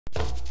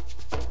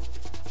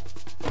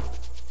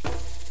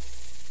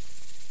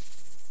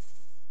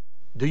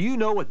Do you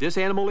know what this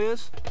animal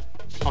is?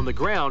 On the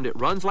ground, it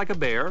runs like a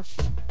bear.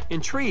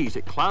 In trees,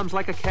 it climbs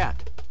like a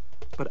cat.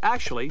 But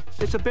actually,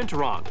 it's a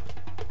binturong,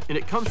 and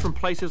it comes from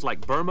places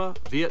like Burma,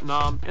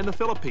 Vietnam, and the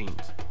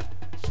Philippines.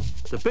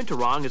 The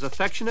binturong is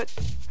affectionate,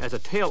 has a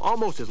tail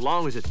almost as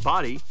long as its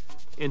body,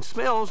 and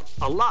smells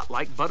a lot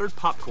like buttered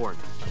popcorn.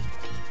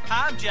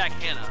 Hi, I'm Jack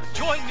Hanna.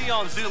 Join me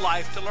on Zoo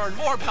Life to learn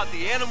more about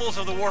the animals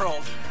of the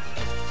world.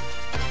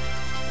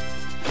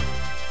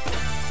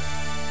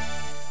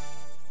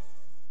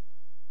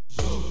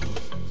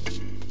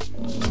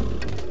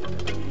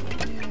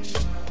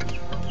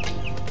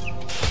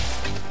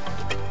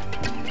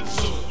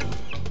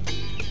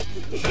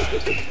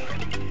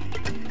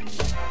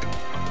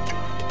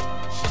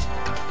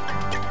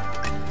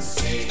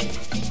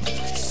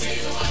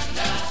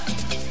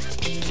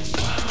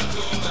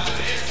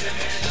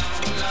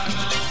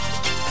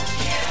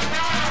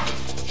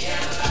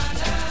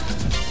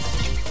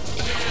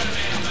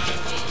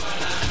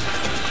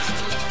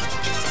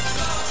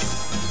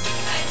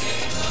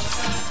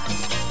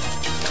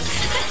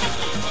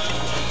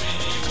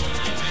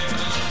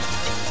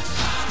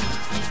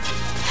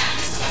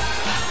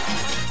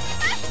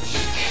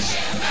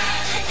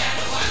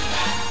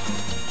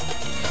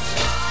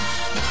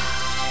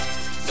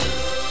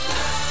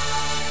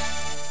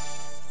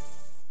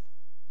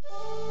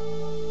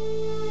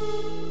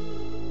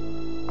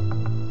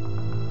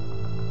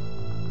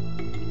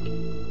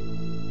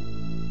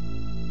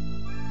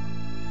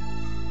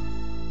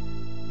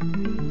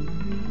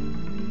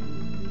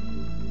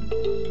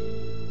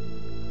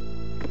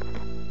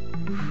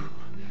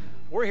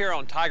 We're here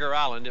on Tiger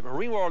Island at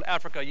Marine World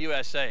Africa,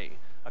 USA,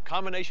 a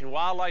combination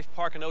wildlife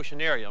park and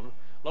oceanarium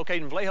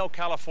located in Vallejo,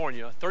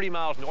 California, 30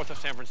 miles north of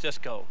San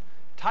Francisco.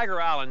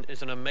 Tiger Island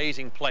is an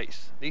amazing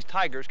place. These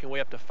tigers can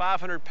weigh up to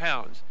 500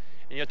 pounds,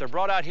 and yet they're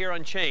brought out here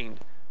unchained,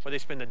 where they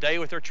spend the day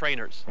with their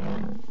trainers.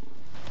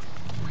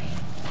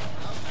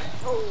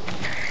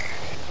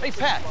 Hey,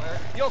 Pat,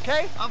 you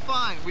okay? I'm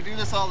fine. We do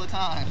this all the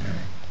time.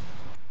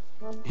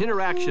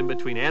 Interaction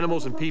between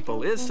animals and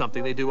people is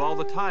something they do all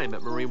the time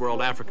at Marine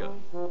World Africa.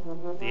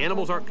 The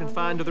animals aren't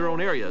confined to their own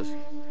areas,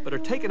 but are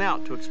taken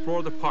out to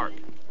explore the park,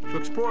 to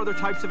explore other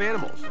types of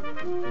animals,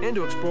 and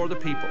to explore the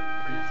people.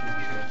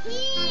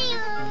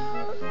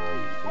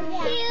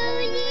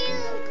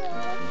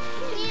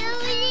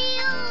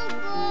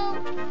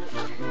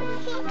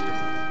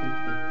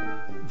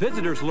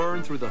 Visitors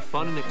learn through the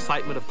fun and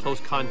excitement of close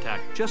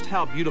contact just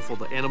how beautiful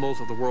the animals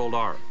of the world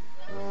are.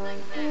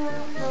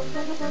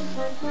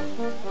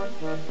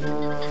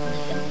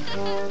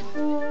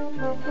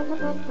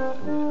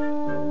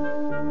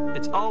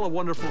 It's all a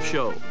wonderful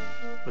show,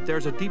 but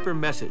there's a deeper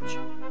message: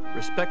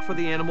 respect for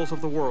the animals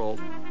of the world,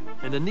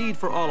 and the need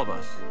for all of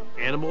us,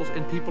 animals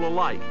and people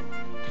alike,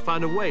 to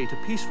find a way to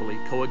peacefully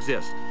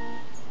coexist.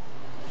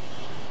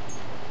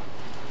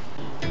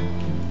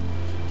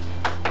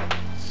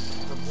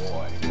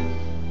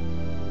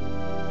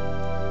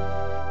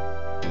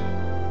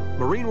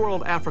 Marine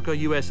World Africa,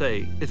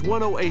 USA is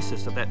one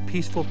oasis of that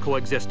peaceful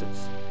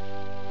coexistence.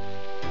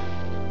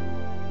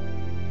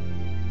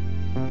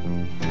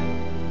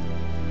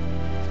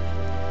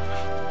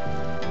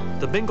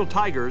 The Bengal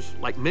tigers,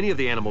 like many of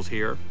the animals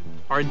here,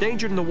 are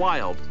endangered in the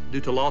wild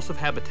due to loss of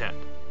habitat.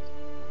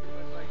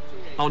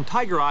 On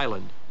Tiger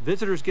Island,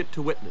 visitors get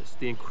to witness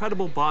the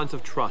incredible bonds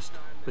of trust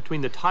between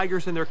the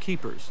tigers and their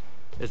keepers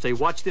as they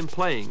watch them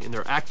playing in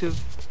their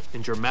active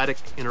and dramatic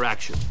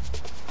interaction.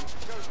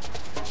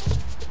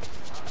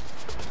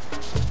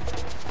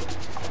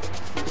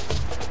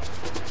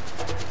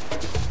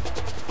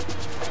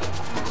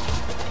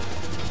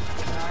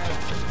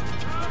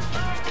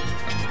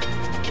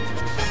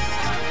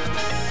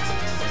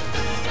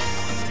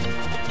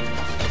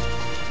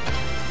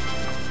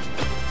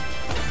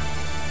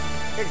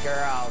 Good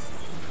girl.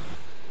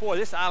 Boy,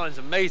 this island's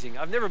amazing.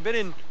 I've never been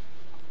in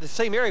the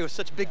same area with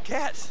such big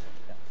cats.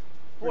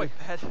 Boy,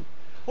 Pat,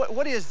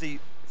 what is the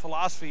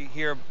philosophy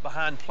here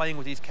behind playing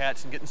with these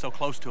cats and getting so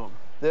close to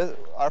them?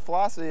 Our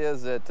philosophy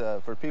is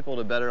that for people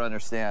to better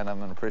understand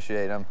them and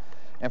appreciate them,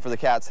 and for the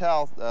cat's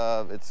health,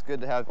 it's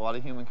good to have a lot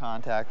of human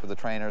contact with the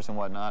trainers and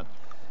whatnot.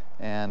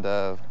 And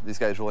these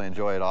guys really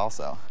enjoy it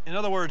also. In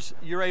other words,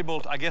 you're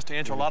able, I guess, to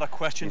answer a lot of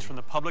questions from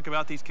the public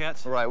about these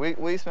cats? Right.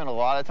 We spend a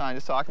lot of time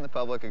just talking to the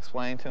public,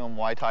 explaining to them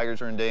why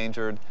tigers are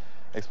endangered,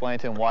 explaining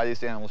to them why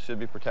these animals should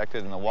be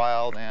protected in the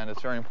wild, and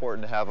it's very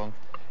important to have them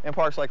in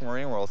parks like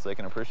Marine World so they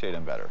can appreciate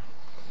them better.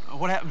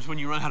 What happens when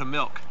you run out of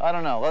milk? I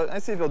don't know.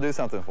 Let's see if he'll do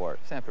something for it.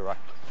 Stand up here, right?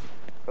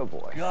 Good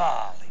boy.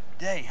 Golly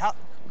day,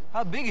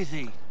 how big is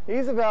he?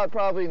 He's about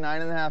probably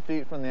 9.5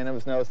 feet from the end of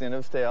his nose to the end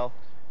of his tail.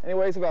 And he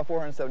weighs about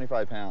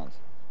 475 pounds.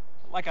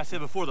 Like I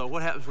said before, though,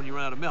 what happens when you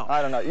run out of milk?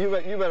 I don't know. You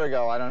better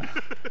go. I don't know.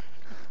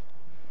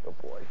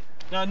 Good boy.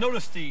 Now,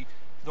 notice the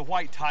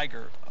white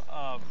tiger.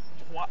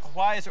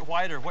 Why is it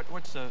white, or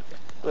what's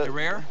they're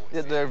rare?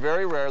 Yeah, they're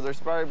very rare.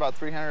 There's probably about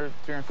 300,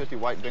 350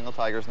 white Bengal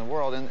tigers in the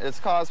world, and it's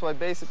caused by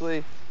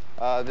basically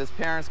His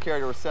parents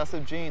carried a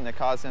recessive gene that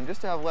caused him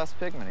just to have less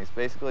pigment. He's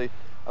basically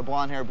a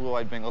blonde-haired,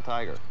 blue-eyed Bengal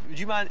tiger. Would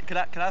you mind, could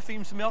I feed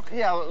him some milk?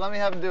 Yeah, well, let me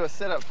have him do a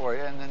sit-up for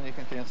you, and then you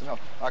can feed him some milk.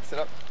 Rock, sit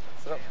up,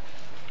 sit up.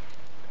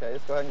 Okay,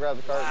 just go ahead and grab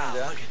the carton, Wow,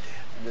 Jack, look at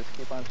that. and just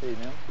keep on feeding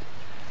him.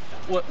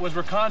 Was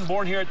Rakan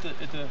born here at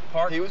the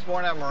park? He was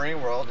born at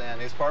Marine World,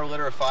 and he's part of a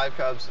litter of 5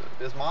 cubs.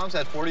 His mom's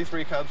had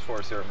 43 cubs for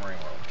us here at Marine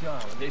World.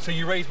 God, so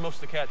you raised most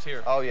of the cats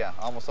here? Oh yeah,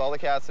 almost all the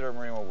cats that are at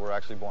Marine World were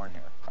actually born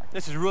here.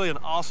 This is really an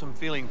awesome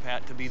feeling,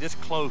 Pat, to be this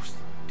close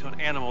to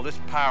an animal this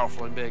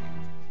powerful and big.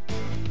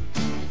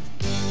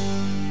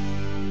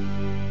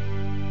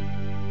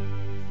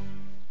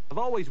 I've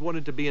always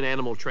wanted to be an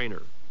animal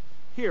trainer.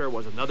 Here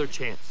was another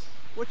chance.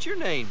 What's your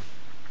name?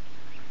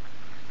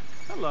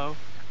 Hello.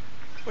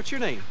 What's your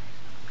name?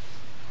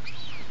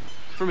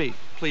 For me,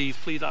 please,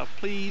 please,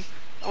 please.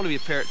 I want to be a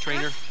parrot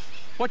trainer.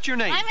 What's your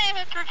name? My name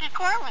is Turkey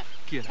Corwin.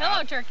 Get Hello,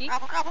 out. Turkey.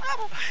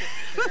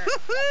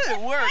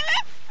 It worked.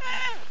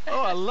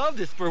 Oh, I love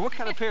this bird. What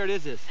kind of parrot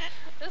is this?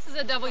 This is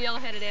a double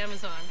yellow-headed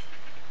Amazon.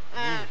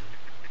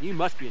 You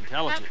must be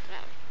intelligent.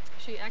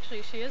 She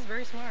is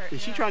very smart.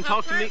 Is she trying to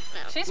talk to me?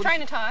 She's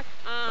trying to talk.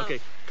 Okay,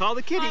 call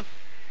the kitty.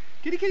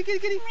 Kitty, kitty, kitty,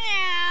 kitty.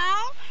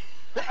 Meow.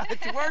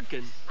 It's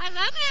working. I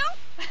love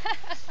you.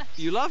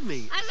 You love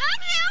me. I love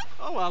you.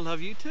 Oh, I love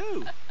you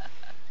too.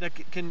 Now,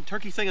 can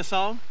Turkey sing a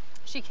song?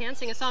 She can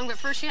sing a song, but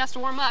first she has to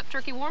warm up.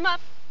 Turkey, warm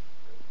up.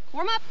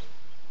 Warm up.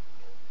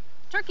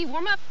 Turkey,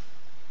 warm up.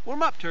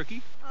 Warm up,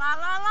 Turkey. La la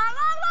la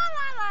la la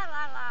la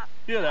la la.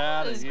 Get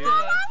out of Is here. good. La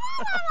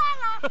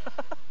la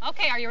la.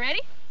 Okay, are you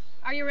ready?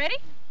 Are you ready?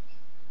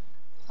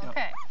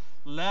 Okay.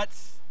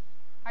 Let's.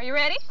 Are you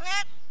ready?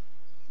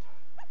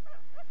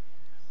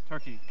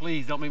 Turkey,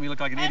 please don't make me look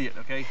like an idiot,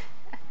 okay?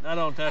 Not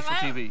on national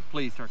TV.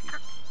 Please, Turkey.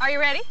 Are you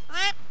ready?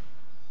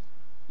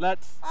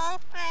 Let's.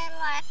 Open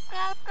like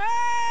a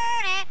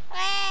birdie.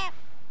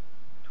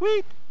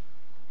 Tweet.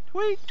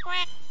 Tweet.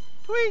 Twit,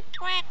 Tweet.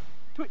 twit.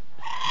 Tweet.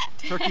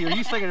 Turkey, are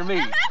you singing to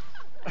me?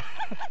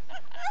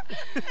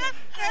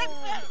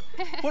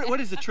 What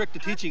is the trick to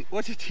teaching?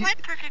 What's the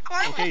Twit, Turkey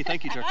Corwin. Okay,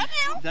 thank you, Turkey. I love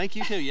you. Thank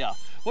you too. Yeah.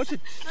 What's the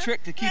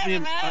trick to keeping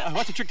him?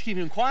 What's the trick to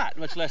keeping him quiet,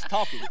 much less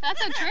talking?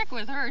 That's a trick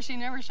with her. She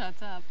never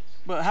shuts up.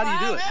 But how do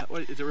you do it?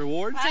 What, is it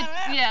rewards?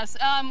 Yes.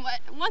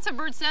 Once a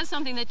bird says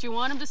something that you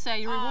want him to say,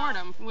 you reward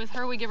him. With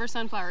her, we give her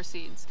sunflower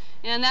seeds.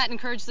 And that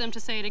encourages them to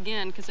say it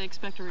again because they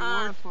expect a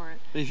reward for it.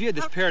 And if you had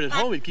this parrot at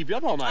home, it'd keep you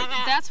up all night.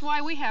 That's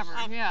why we have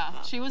her,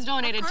 yeah. She was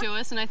donated to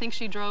us, and I think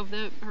she drove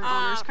her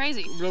owners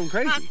crazy. Going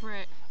crazy.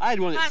 Right. I had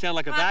one that sounded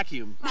like a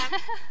vacuum.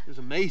 It was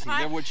amazing.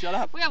 Never would shut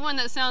up. We have one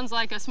that sounds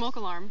like a smoke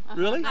alarm.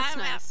 Really? That's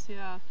nice,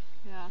 yeah.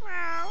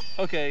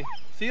 Okay.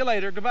 See you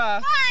later. Goodbye.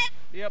 Bye.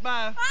 Yeah,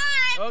 bye.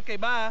 Bye. Okay,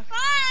 bye.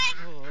 Bye.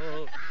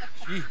 Oh,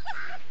 gee.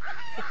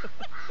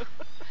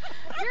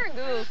 You're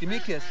a goof. Give me a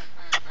kiss.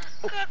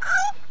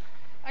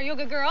 Are you a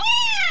good girl?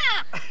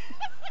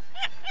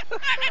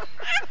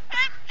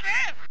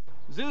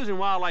 Zoos and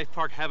wildlife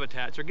park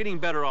habitats are getting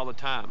better all the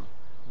time.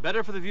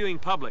 Better for the viewing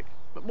public,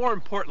 but more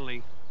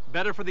importantly,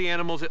 better for the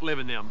animals that live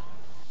in them.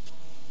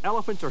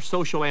 Elephants are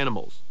social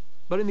animals,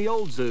 but in the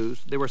old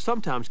zoos, they were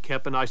sometimes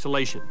kept in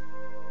isolation.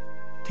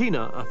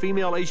 Tina, a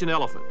female Asian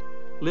elephant,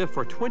 lived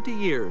for 20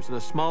 years in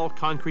a small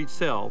concrete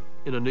cell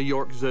in a New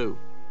York zoo.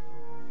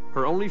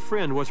 Her only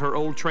friend was her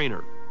old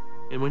trainer,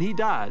 and when he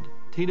died,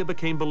 Tina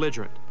became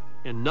belligerent,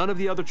 and none of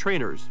the other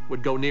trainers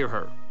would go near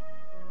her.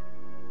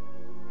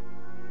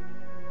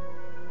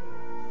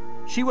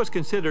 She was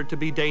considered to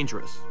be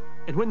dangerous,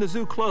 and when the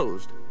zoo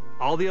closed,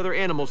 all the other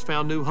animals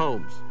found new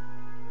homes,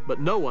 but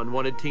no one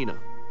wanted Tina.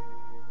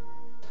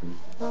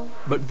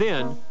 But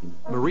then,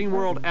 Marine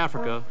World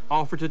Africa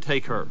offered to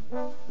take her.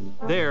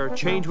 There,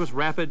 change was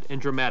rapid and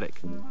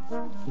dramatic.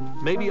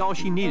 Maybe all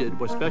she needed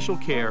was special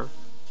care,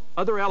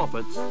 other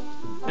elephants,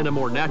 and a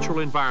more natural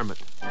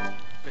environment.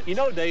 You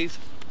know, Dave,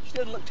 she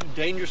doesn't look too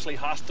dangerously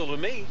hostile to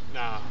me.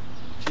 Nah,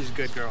 she's a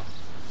good girl.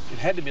 It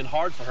had to have been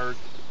hard for her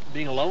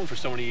being alone for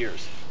so many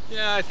years.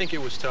 Yeah, I think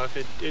it was tough.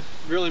 It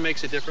really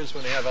makes a difference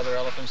when they have other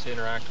elephants to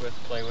interact with,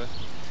 play with.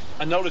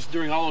 I noticed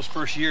during all those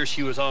first years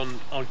she was on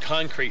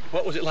concrete.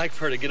 What was it like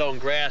for her to get on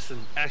grass and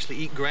actually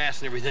eat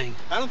grass and everything?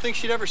 I don't think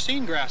she'd ever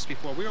seen grass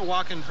before. We were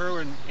walking her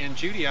and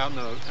Judy out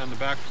on the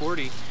back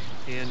 40,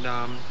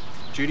 and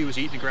Judy was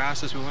eating the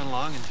grass as we went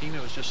along, and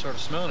Tina was just sort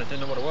of smelling it,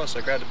 didn't know what it was. So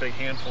I grabbed a big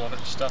handful of it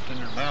and stuffed it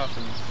in her mouth,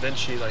 and then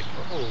she like,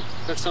 oh,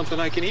 that's something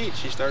I can eat.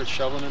 She started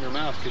shoveling in her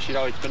mouth because she'd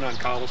always been on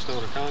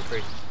cobblestone or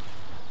concrete.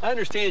 I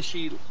understand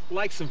she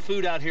likes some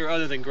food out here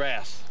other than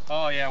grass.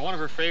 Oh yeah, one of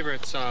her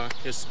favorites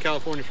is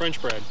California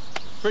French bread.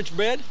 French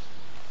bread?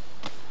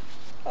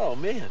 Oh,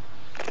 man.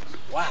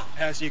 Wow.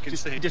 As you can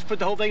see. You just put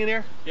the whole thing in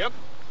there? Yep.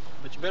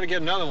 But you better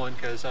get another one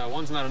because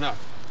one's not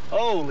enough.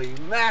 Holy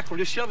mackerel.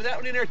 Just shove that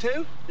one in there,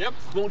 too? Yep.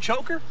 Won't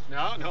choke her?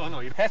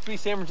 No. You Has to be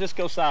San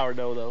Francisco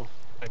sourdough, though.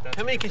 like that's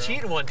How a many good can she girl.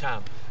 eat at one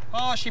time?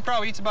 Oh, she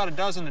probably eats about a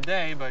dozen a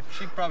day, but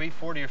she'd probably eat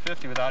 40 or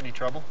 50 without any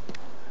trouble.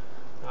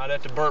 I'd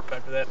have to burp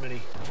after that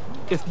many.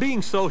 If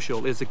being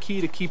social is the key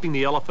to keeping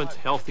the elephants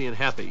healthy and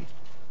happy,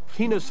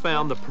 Tina's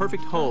found the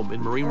perfect home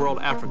in Marine World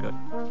Africa.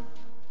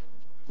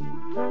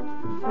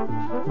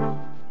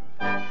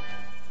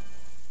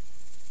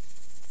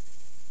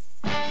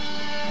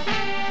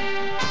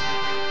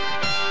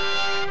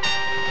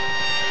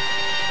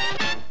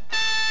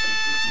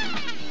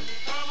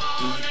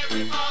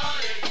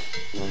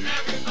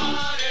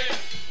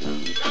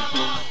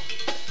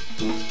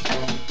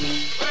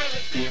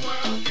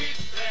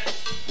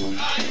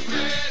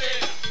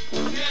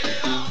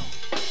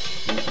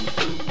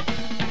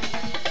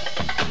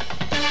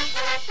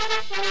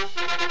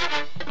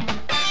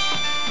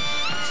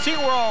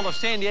 SeaWorld of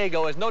San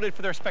Diego is noted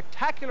for their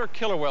spectacular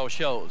killer whale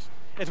shows,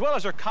 as well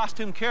as their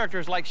costume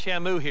characters like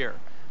Shamu here.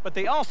 But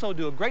they also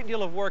do a great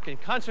deal of work in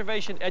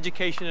conservation,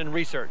 education, and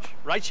research.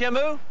 Right,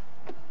 Shamu?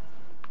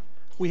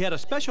 We had a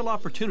special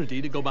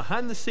opportunity to go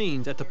behind the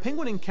scenes at the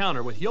penguin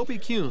encounter with Yopi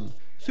Kuhn,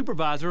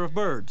 supervisor of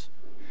birds.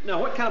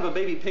 Now, what kind of a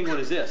baby penguin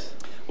is this?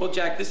 Well,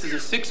 Jack, this is a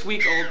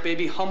 6-week-old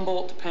baby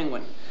Humboldt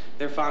penguin.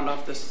 They're found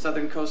off the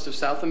southern coast of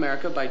South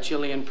America by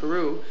Chile and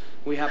Peru.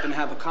 We happen to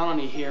have a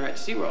colony here at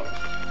SeaWorld.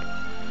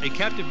 A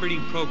captive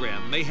breeding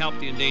program may help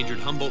the endangered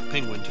Humboldt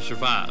penguin to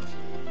survive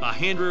by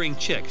hand-rearing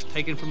chicks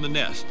taken from the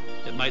nest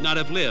that might not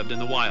have lived in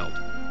the wild.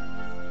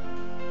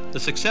 The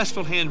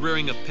successful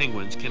hand-rearing of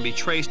penguins can be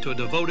traced to a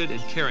devoted and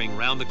caring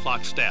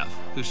round-the-clock staff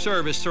who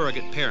serve as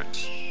surrogate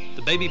parents.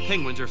 The baby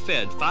penguins are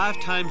fed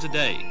 5 times a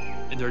day,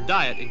 and their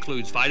diet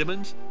includes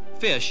vitamins,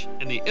 fish,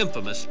 and the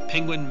infamous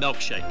penguin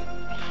milkshake.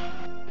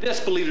 This,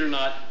 believe it or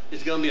not,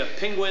 is going to be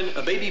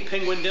a baby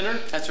penguin dinner.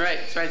 That's right.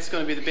 That's right. It's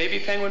going to be the baby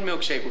penguin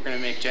milkshake we're going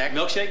to make, Jack.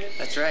 Milkshake?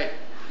 That's right.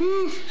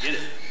 Woo, get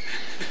it.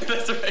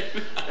 That's right.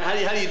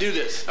 How do you do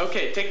this?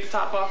 Okay, take the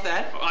top off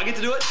that. I get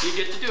to do it? You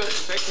get to do it.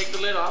 That's right. Take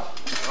the lid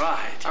off.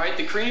 Right. All right,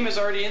 the cream is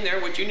already in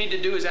there. What you need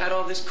to do is add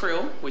all this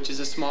krill, which is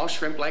a small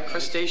shrimp-like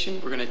crustacean.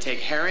 We're going to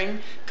take herring,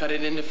 cut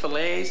it into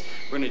fillets.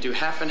 We're going to do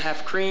half and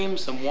half cream,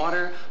 some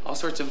water, all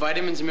sorts of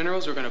vitamins and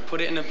minerals. We're going to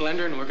put it in a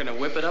blender, and we're going to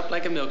whip it up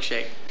like a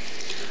milkshake.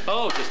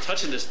 Oh, just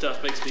touching this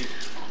stuff makes me...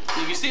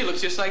 You can see it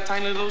looks just like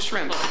tiny little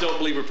shrimp. I don't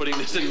believe we're putting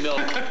this in milk.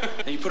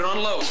 And you put it on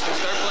low, so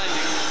start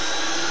blending.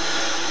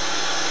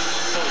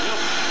 Oh,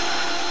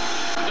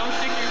 Don't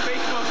stick your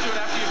face close to it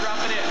after you drop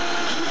it in.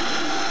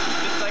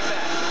 Just like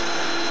that.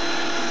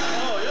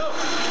 Oh, yo.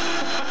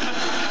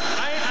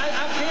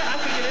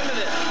 I can get into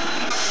this.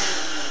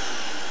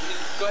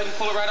 Go ahead and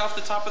pull it right off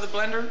the top of the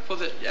blender,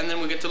 and then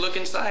we'll get to look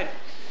inside.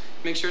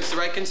 Make sure it's the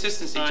right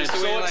consistency, just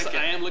the way you like it.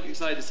 I am looking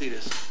excited to see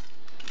this.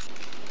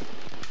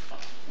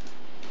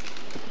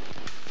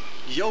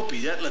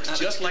 Yopi, that looks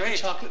just like a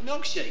chocolate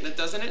milkshake. That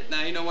doesn't it?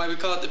 Now you know why we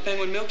call it the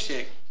penguin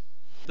milkshake.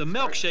 The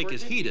milkshake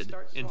is heated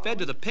and fed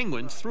to the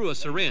penguins through a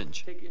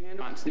syringe. Take your hand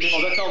on.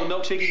 Oh, that's all the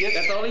milkshake he gets?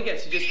 That's all he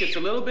gets. He just gets a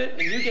little bit,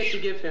 and you get to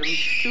give him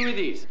 2 of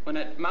these. When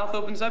that mouth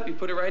opens up, you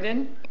put it right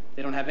in.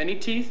 They don't have any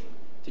teeth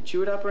to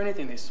chew it up or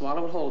anything. They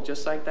swallow it whole,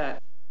 just like that.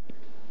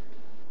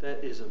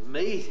 That is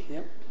amazing.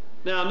 Yep.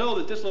 Now, I know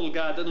that this little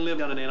guy doesn't live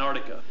down in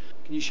Antarctica.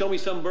 Can you show me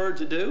some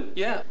birds that do?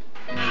 Yeah.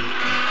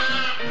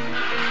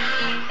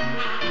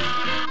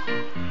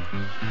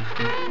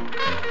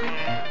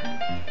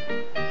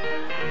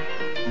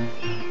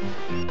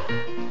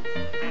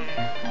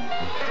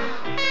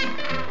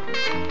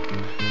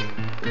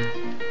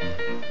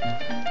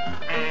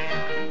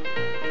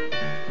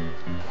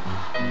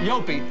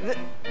 Yopi,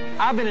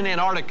 I've been in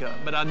Antarctica,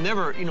 but I've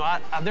never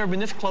been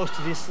this close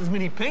to this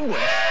many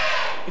penguins.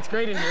 It's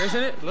great in here,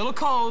 isn't it? A little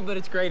cold, but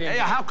it's great in Hey,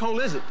 here. how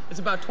cold is it? It's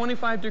about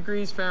 25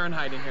 degrees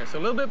Fahrenheit in here, so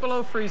a little bit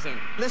below freezing.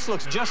 This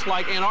looks just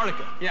like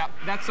Antarctica. Yeah,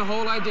 that's the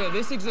whole idea.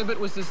 This exhibit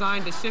was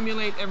designed to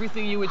simulate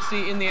everything you would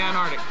see in the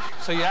Antarctic.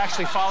 So you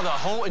actually follow the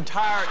whole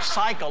entire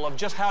cycle of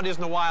just how it is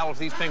in the wild with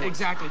these penguins.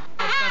 Exactly.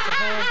 That's a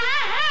whole...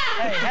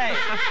 Hey,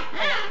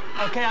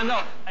 okay,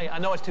 I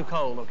know it's too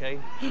cold, okay?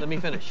 Let me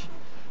finish.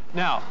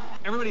 Now,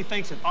 everybody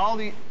thinks that all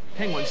the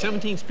penguins,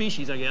 17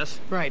 species, I guess,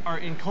 right, are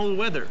in cold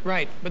weather.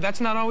 Right, but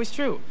that's not always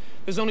true.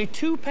 There's only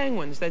 2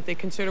 penguins that they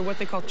consider what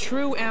they call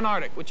true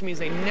Antarctic, which means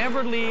they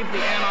never leave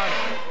the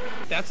Antarctic.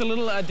 That's a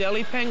little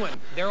Adelie penguin.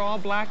 They're all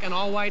black and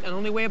all white and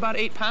only weigh about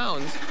 8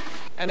 pounds.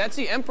 And that's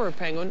the emperor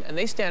penguin, and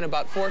they stand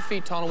about 4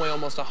 feet tall and weigh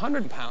almost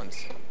 100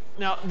 pounds.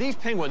 Now, these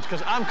penguins,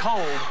 because I'm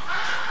cold,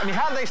 I mean,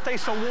 how do they stay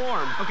so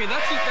warm? Okay,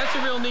 that's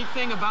a real neat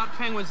thing about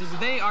penguins is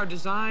they are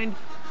designed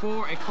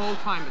for a cold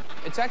climate.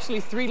 It's actually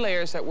 3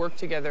 layers that work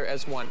together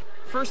as one.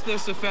 First,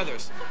 there's the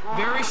feathers.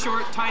 Very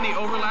short, tiny,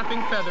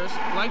 overlapping feathers,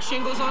 like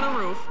shingles on a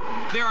roof.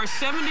 There are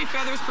 70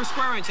 feathers per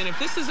square inch, and if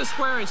this is a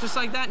square inch, just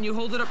like that, and you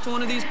hold it up to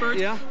one of these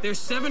birds, yeah, there's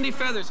 70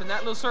 feathers in that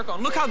little circle.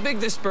 And look how big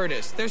this bird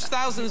is. There's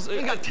thousands.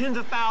 You got tens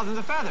of thousands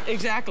of feathers.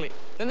 Exactly.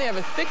 Then they have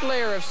a thick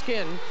layer of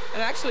skin,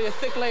 and actually a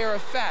thick layer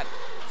of fat.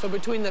 So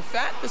between the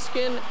fat, the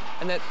skin,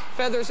 and the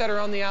feathers that are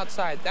on the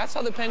outside, that's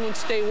how the penguins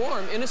stay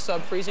warm in a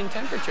sub-freezing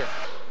temperature.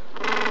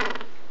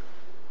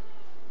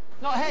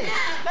 No, hey,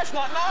 that's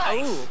not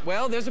nice. Oh,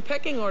 well, there's a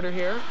pecking order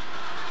here.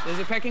 There's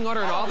a pecking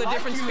order in all the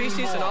different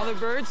species and all the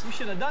birds. You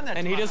should have done that.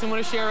 And he doesn't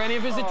want to share any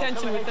of his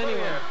attention with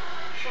anyone.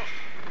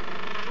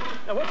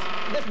 Now, what's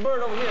this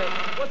bird over here?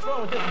 What's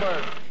wrong with this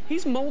bird?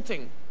 He's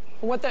molting.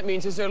 And what that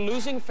means is they're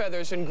losing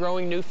feathers and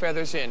growing new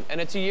feathers in, and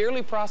it's a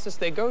yearly process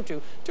they go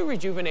to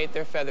rejuvenate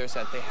their feathers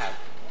that they have.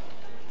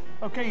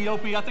 Okay,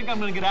 Yopi, I think I'm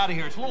gonna get out of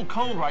here. It's a little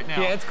cold right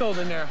now. Yeah, it's cold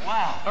in there.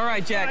 Wow. All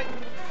right, Jack. All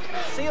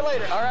right. See you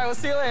later. All right, we'll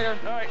see you later.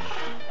 All right.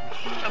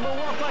 I'm gonna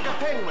walk like a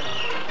penguin.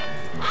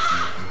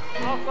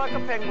 Walk like a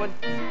penguin.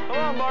 Come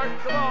on, Bart.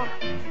 Come on.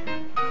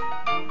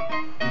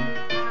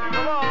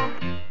 Come on.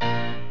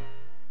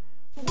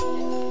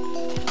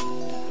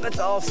 Let's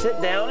all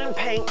sit down and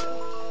paint.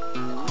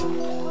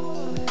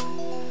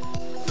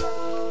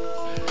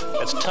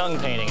 That's tongue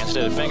painting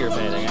instead of finger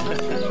painting.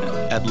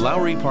 At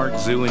Lowry Park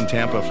Zoo in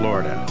Tampa,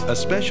 Florida, a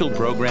special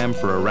program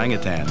for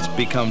orangutans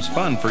becomes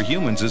fun for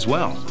humans as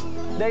well.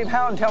 Dave,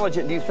 how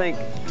intelligent do you think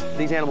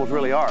these animals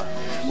really are?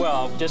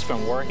 Well, just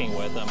from working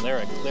with them,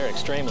 they're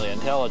extremely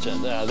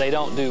intelligent. They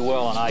don't do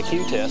well on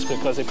IQ tests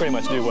because they pretty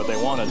much do what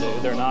they want to do.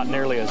 They're not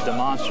nearly as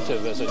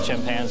demonstrative as a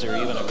chimpanzee or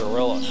even a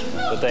gorilla,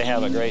 but they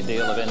have a great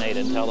deal of innate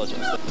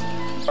intelligence.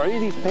 Are any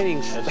of these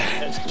paintings?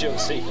 That's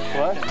Josie.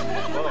 What?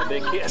 Well, a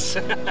big kiss.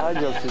 Hi,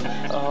 Josie.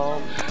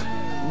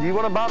 Do you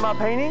want to buy my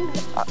painting?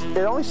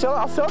 I'll sell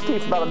it to you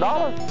for about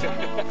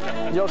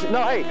 $1. Josie,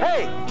 no,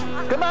 hey,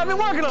 come on, I've been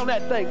working on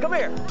that thing. Come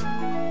here.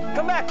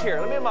 Come back here.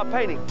 Let me have my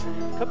painting.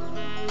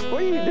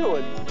 What are you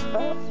doing?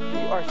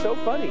 You are so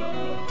funny.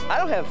 I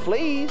don't have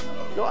fleas.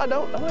 No, I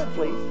don't. I don't have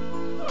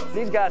fleas.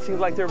 These guys seem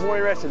like they're more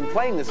interested in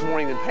playing this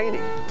morning than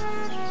painting.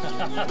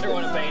 They're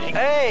one of painting.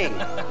 Hey!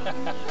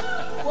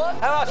 What?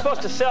 How am I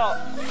supposed to sell?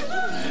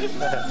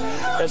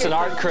 That's an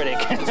art critic.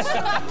 Hey!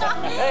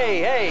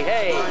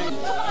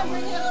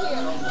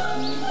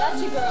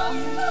 That's a girl.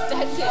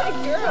 That's it.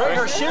 Girl. Bring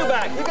her shoe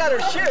back. You got her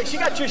shoe. She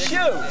got your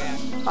shoe.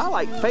 I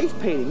like face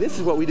painting. This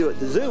is what we do at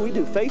the zoo. We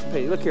do face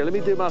painting. Look here. Let me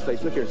do my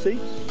face. Look here. See?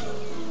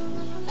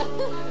 A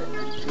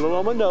little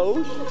on my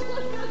nose.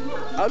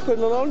 I put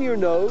a little on your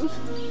nose.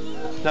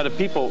 Now, do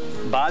people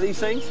buy these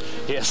things?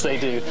 Yes, they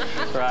do.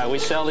 Right. We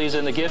sell these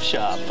in the gift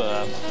shop.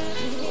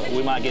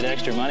 We might get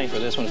extra money for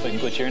this one if we can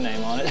put your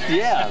name on it.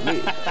 Yeah.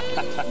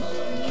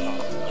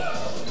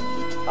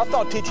 I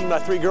thought teaching my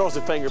 3 girls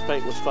to finger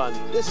paint was fun.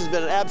 This has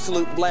been an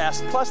absolute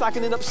blast. Plus, I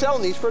can end up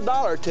selling these for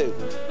 $1 or $2.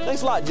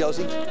 Thanks a lot,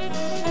 Josie.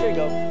 Here you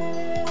go.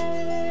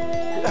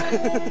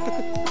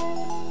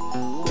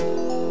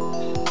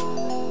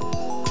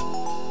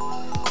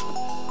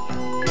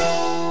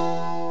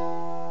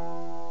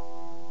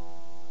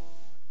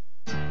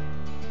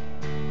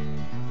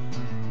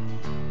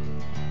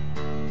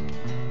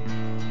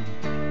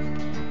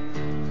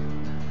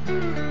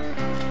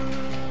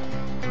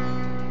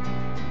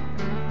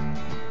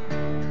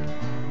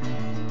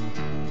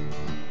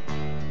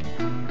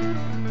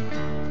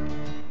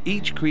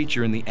 Each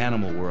creature in the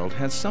animal world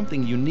has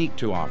something unique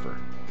to offer.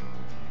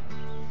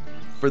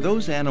 For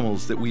those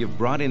animals that we have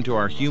brought into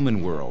our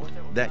human world,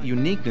 that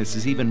uniqueness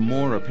is even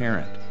more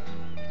apparent.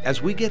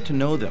 As we get to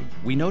know them,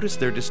 we notice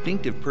their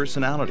distinctive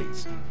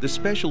personalities, the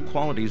special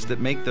qualities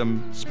that make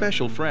them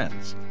special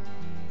friends.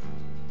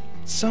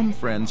 Some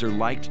friends are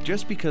liked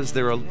just because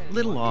they're a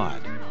little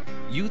odd.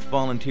 Youth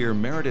volunteer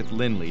Meredith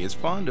Lindley is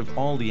fond of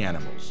all the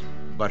animals,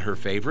 but her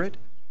favorite?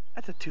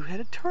 That's a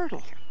 2-headed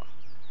turtle.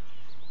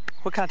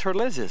 What kind of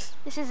turtle is this?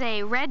 This is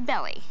a red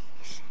belly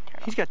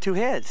turtle. He's got 2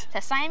 heads.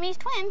 It's a Siamese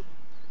twin.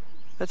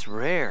 That's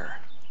rare.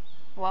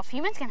 Well, if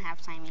humans can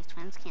have Siamese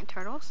twins, can't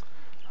turtles?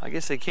 I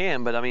guess they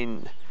can, but I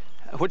mean,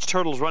 which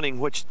turtle's running,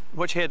 which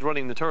head's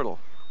running the turtle?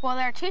 Well,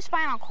 there are 2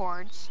 spinal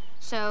cords.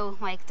 So,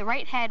 like, the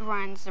right head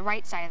runs the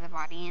right side of the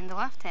body, and the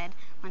left head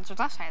runs the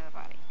left side of the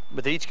body.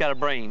 But they each got a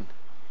brain.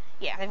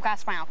 Yeah, they've got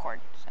a spinal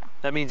cord, so.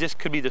 That means this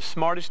could be the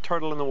smartest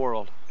turtle in the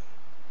world.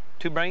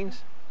 2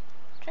 brains?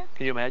 True.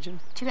 Can you imagine?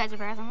 2 heads are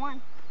better than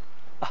 1.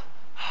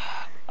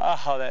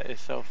 Oh, that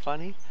is so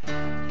funny.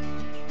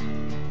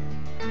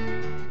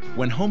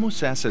 When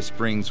Homosassa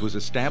Springs was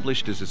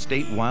established as a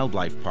state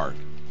wildlife park,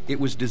 it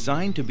was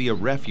designed to be a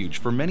refuge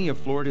for many of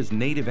Florida's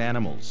native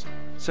animals,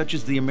 such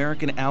as the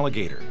American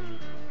alligator,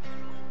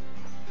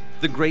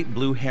 the great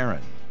blue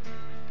heron,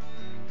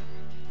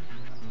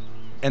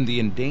 and the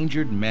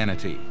endangered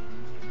manatee.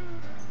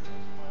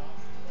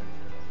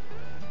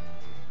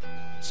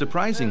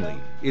 Surprisingly,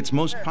 its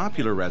most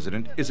popular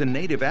resident is a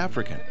native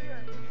African.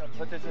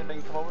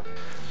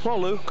 Come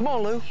on, Lou. Come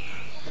on, Lou.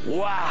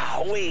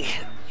 Wow-wee.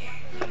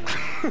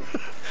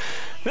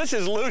 This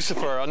is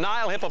Lucifer, a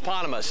Nile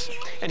hippopotamus,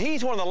 and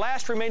he's one of the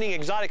last remaining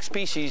exotic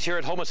species here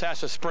at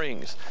Homosassa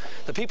Springs.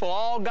 The people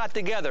all got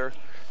together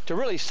to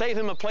really save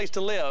him a place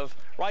to live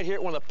right here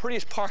at one of the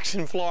prettiest parks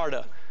in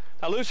Florida.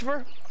 Now,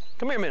 Lucifer,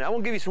 come here a minute. I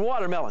want to give you some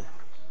watermelon.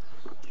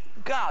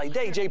 Golly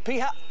day,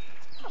 JP,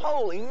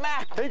 holy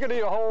mackerel. He could eat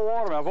a whole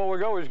watermelon. Before we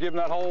go, he's giving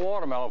that whole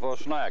watermelon for a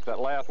snack, that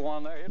last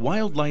one there.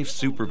 Wildlife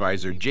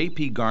supervisor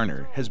J.P.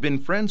 Garner has been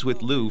friends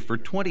with Lou for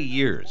 20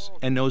 years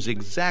and knows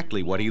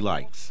exactly what he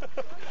likes.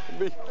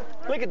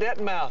 Look at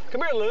that mouth.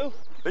 Come here, Lou.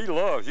 He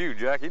loves you,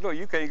 Jack.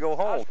 You can't go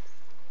home.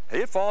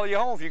 He'd follow you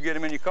home if you get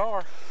him in your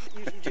car.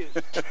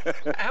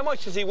 How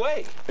much does he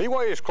weigh? He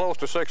weighs close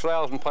to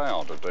 6,000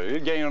 pounds.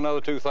 He'd gain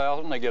another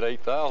 2,000, they get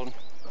 8,000.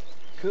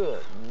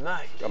 Good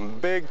night. A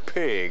big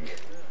pig.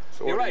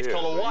 You're right, it's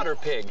called a water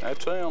pig.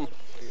 That's him.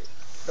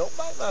 Don't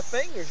bite my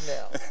fingers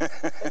now.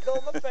 Let go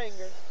of my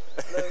fingers.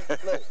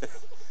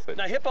 Look.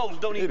 Now, hippos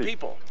don't eat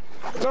people.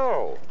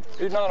 No,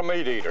 he's not a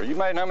meat eater. You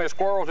imagine how many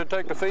squirrels it'd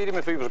take to feed him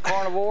if he was a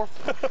carnivore?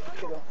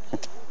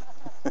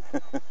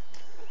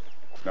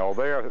 No,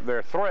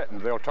 they're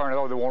threatened. They'll turn it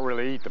over. They won't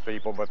really eat the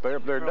people, but they're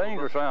a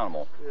dangerous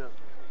animal. Yeah.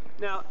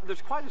 Now,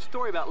 there's quite a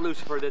story about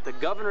Lucifer that the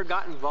governor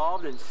got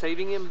involved in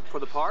saving him for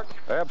the park.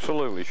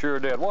 Absolutely, sure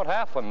did. What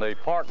happened, the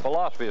park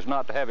philosophy is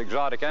not to have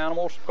exotic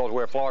animals because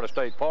we're Florida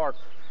State Park,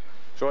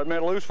 so it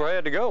meant Lucifer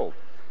had to go.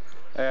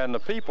 And the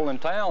people in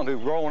town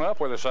who've grown up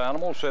with this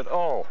animal said,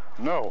 oh,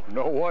 no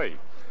way.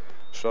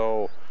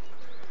 So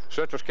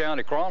Citrus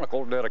County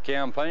Chronicle did a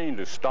campaign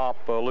to stop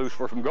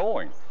Lucifer from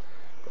going.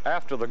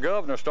 After the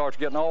governor starts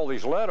getting all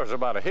these letters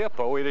about a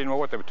hippo, he didn't know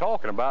what they were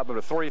talking about, but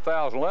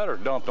 3,000 letters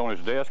dumped on his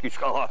desk. He's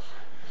oh,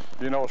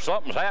 you know,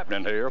 something's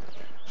happening here.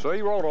 So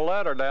he wrote a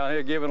letter down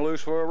here giving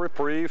Lucifer a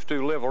reprieve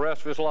to live the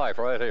rest of his life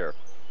right here.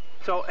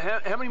 So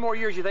how many more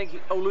years do you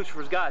think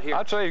Lucifer's got here?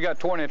 I'd say he's got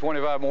 20 or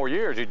 25 more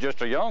years. He's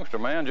just a youngster,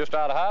 man, just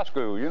out of high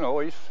school. You know,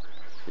 he's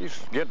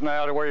getting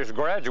out of where he's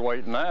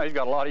graduating now. He's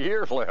got a lot of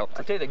years left.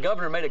 I tell you, the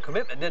governor made a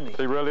commitment, didn't he?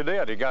 He really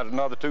did. He got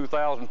another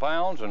 2,000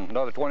 pounds and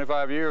another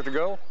 25 years to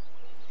go.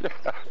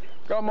 Yeah.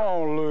 Come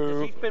on, Lou.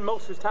 Does he spend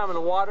most of his time in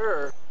the water,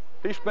 or?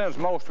 He spends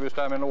most of his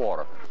time in the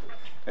water.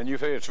 And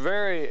it's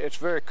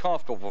very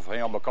comfortable for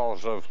him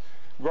because of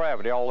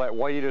gravity. All that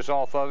weight is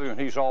off of him,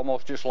 and he's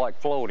almost just like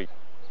floating.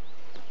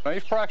 Now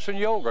he's practicing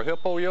yoga,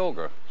 hippo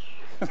yoga.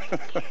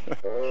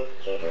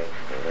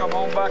 Come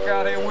on back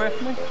out here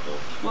with me.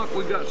 Look,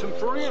 we got some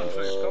friends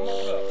here. Come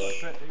on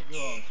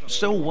up.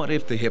 So what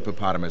if the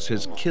hippopotamus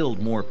has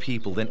killed more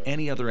people than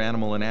any other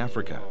animal in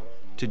Africa?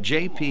 To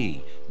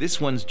JP, this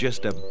one's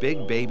just a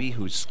big baby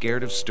who's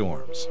scared of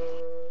storms.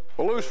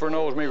 Well, Lucifer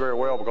knows me very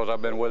well because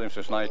I've been with him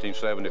since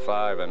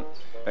 1975,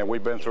 and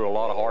we've been through a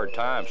lot of hard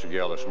times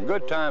together, some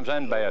good times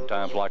and bad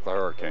times like the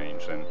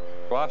hurricanes. And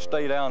so I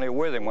stay down here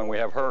with him when we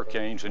have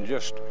hurricanes, and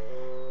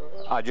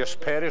I just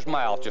pet his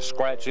mouth, just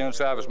scratch the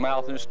inside of his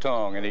mouth and his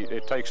tongue, and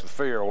it takes the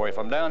fear away. If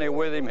I'm down here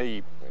with him,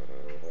 he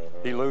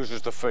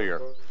loses the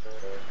fear.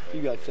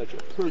 You got such a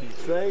pretty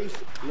face,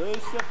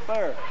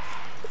 Lucifer.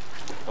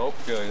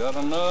 Okay, that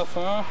enough,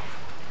 huh?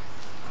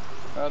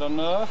 That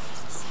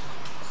enough?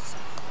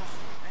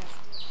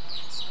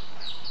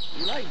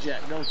 You like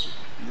Jack, don't you?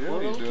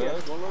 Yeah, he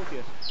does. One little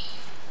kiss.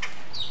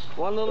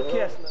 One little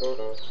kiss.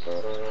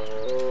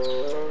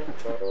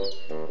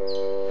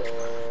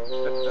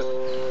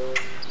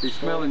 He's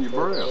smelling your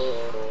breath.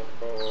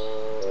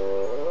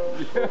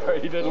 Yeah,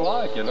 he didn't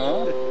like it,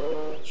 huh?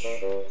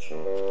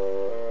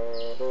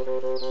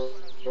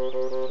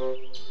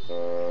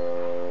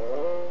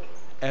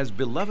 As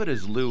beloved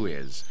as Lou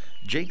is,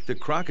 Jake the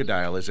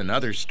crocodile is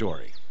another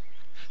story.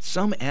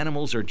 Some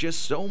animals are just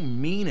so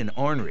mean and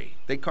ornery,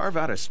 they carve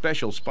out a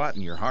special spot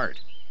in your heart.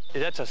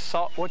 That's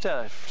what's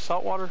that, a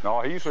saltwater?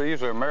 No, he's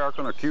the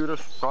American acutus,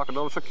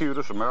 Crocodylus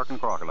acutus, American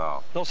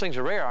crocodile. Those things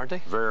are rare, aren't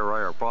they? Very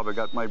rare. Probably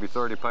got maybe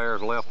 30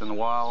 pairs left in the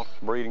wild,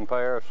 breeding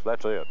pairs.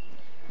 That's it.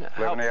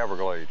 Live in the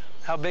Everglades.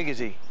 How big is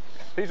he?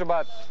 He's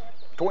about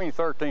between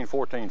 13 and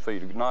 14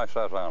 feet, a nice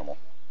sized animal.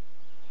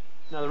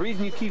 Now, the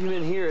reason you keep him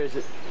in here is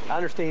that I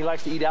understand he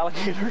likes to eat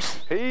alligators.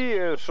 He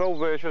is so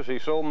vicious,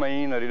 he's so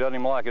mean that he doesn't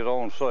even like his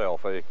own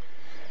self. That's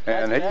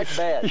bad. That's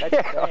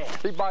bad.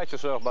 He bites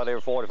himself about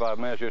every 45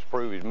 minutes just to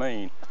prove he's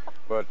mean.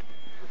 But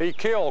he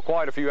killed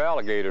quite a few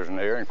alligators in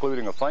there,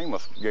 including a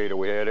famous gator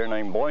we had here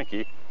named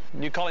Blinky.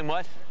 You call him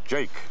what?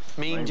 Jake.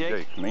 Mean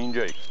Jake? Mean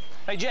Jake.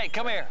 Hey, Jake,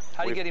 come here.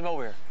 How do you get him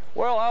over here?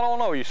 Well, I don't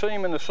know. You see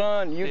him in the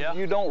sun,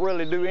 you don't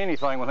really do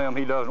anything with him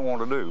he doesn't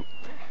want to do.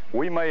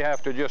 We may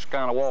have to just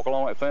kind of walk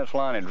along that fence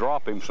line and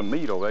drop him some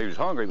meat over there. He was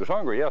hungry. He was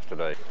hungry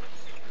yesterday.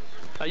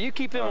 Now, you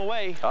keep him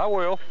away. I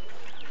will.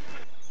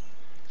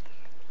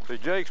 See,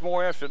 Jake's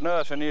more interested in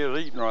us than he is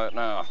eating right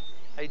now.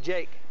 Hey,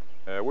 Jake.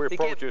 We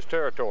approach his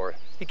territory.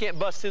 He can't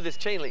bust through this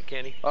chain link,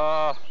 can he?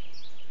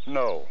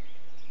 No.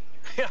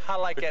 I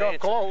like that answer.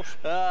 Close.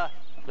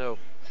 No.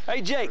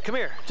 Hey, Jake, come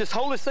here. Just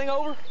hold this thing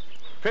over.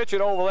 Pitch it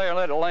over there and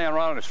let it land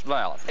right on his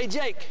snout. Hey,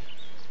 Jake.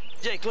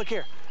 Jake, look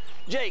here.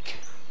 Jake.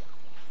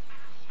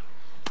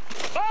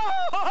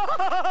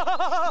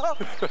 Oh!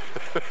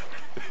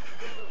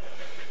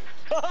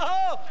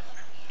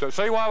 So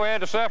see why we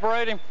had to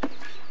separate him?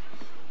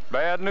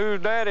 Bad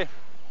news, Daddy.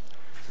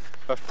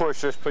 Let's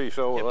push this piece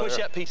over there. Push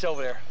that piece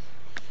over there.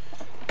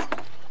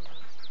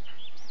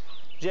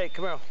 Jake,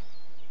 come here.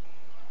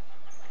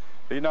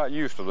 He's not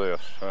used to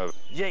this.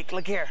 Jake,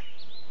 look here.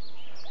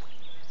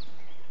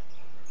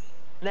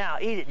 Now,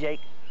 eat it, Jake.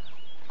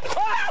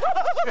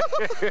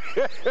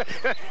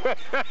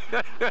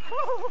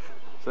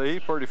 See,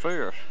 he's pretty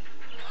fierce.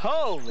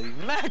 Holy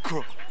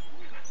mackerel.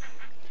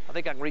 I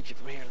think I can reach it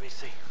from here. Let me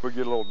see. We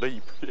get a little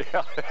deep.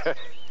 Yeah.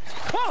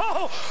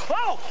 Whoa!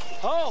 Oh!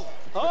 Oh!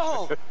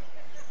 Oh!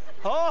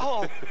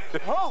 Oh!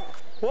 Oh!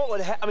 What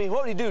would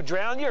he do?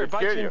 Drown you or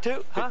bite you in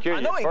two? Huh? I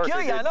know he'd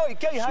kill you. I know he'd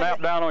kill you.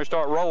 Snap down on you,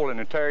 start rolling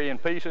and tear you in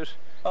pieces.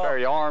 Tear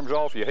your arms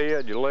off, your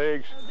head, your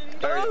legs.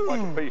 tear you a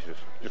bunch of pieces.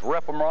 Just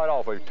rip them right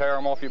off. He'd tear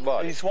them off your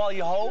body. Did he swallow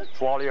you whole?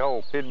 Swallow you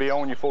whole. He'd be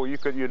on you before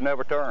you'd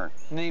never turn.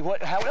 And he,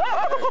 what? How?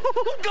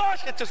 Oh,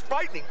 gosh, it's just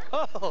frightening.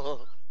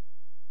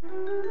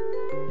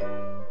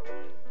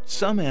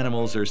 Some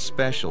animals are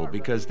special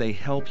because they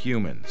help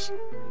humans.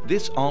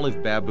 This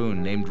olive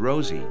baboon named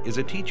Rosie is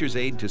a teacher's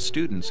aide to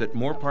students at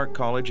Moore Park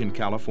College in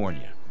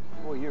California.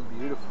 Boy, you're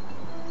beautiful.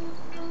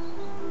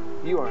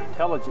 You are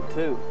intelligent,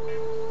 too.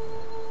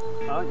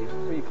 Are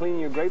you cleaning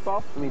your grape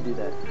off? Let me do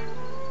that.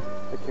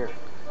 Take care.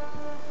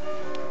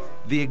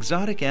 The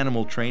Exotic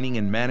Animal Training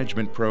and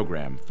Management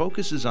Program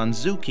focuses on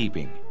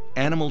zookeeping,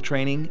 animal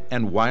training,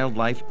 and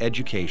wildlife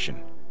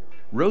education.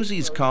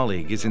 Rosie's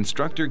colleague is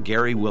instructor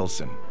Gary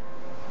Wilson.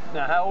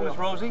 Now, how old is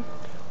Rosie?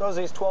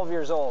 Rosie's 12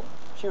 years old.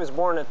 She was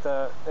born at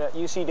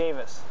UC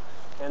Davis,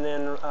 and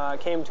then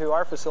came to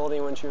our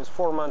facility when she was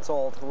 4 months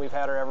old, and we've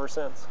had her ever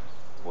since.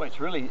 Boy,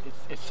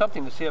 it's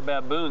something to see a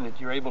baboon that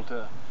you're able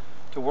to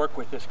work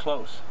with this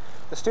close.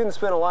 The students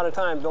spend a lot of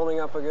time building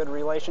up a good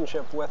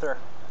relationship with her.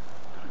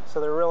 So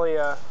they're really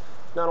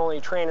not only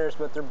trainers,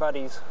 but they're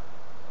buddies.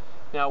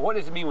 Now, what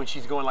does it mean when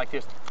she's going like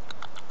this?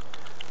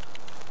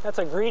 That's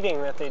a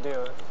greeting that they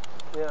do.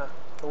 Yeah,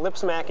 the lip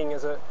smacking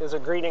is a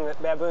greeting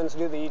that baboons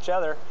do to each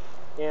other,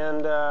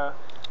 and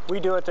we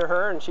do it to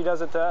her, and she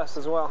does it to us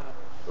as well.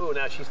 Oh,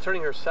 now she's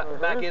turning her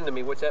back into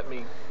me. What's that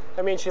mean?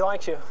 That means she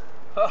likes you.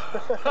 Well,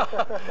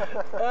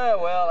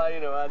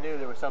 I knew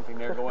there was something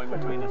there going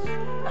between us.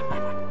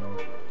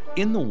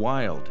 In the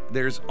wild,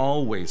 there's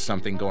always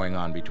something going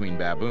on between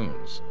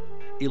baboons.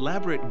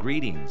 Elaborate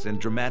greetings and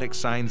dramatic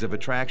signs of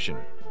attraction.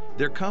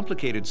 Their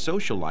complicated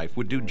social life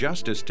would do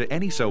justice to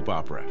any soap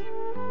opera.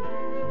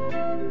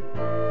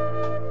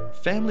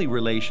 Family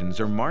relations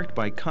are marked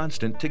by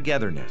constant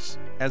togetherness,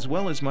 as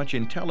well as much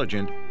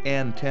intelligent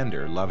and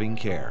tender loving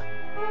care.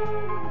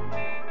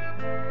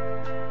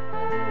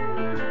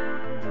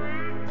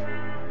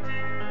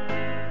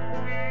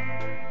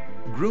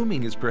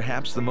 Grooming is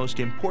perhaps the most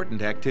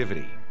important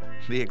activity.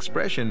 The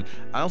expression,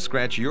 "I'll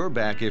scratch your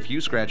back if you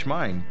scratch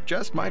mine,"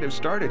 just might have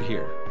started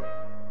here.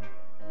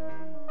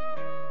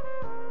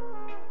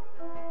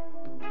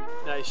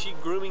 Now, is she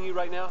grooming you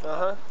right now?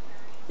 Uh-huh.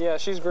 Yeah,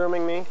 she's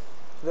grooming me.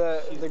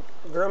 The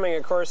grooming,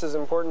 of course, is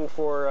important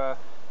for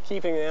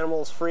keeping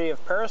animals free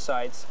of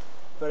parasites,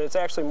 but it's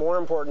actually more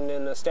important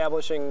in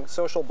establishing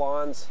social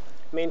bonds,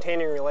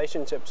 maintaining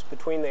relationships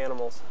between the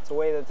animals. It's a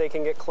way that they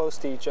can get close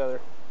to each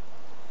other.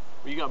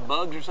 You got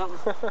bugs or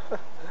something?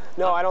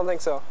 No, I don't think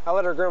so. I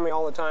let her groom me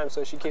all the time,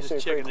 so she keeps me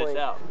pretty clean. This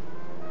out.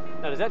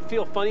 Now, does that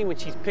feel funny when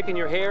she's picking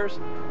your hairs?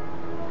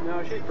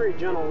 No, she's pretty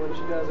gentle when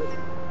she does it.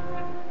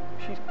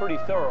 She's pretty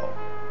thorough.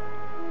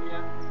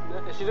 Yeah,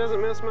 she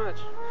doesn't miss much.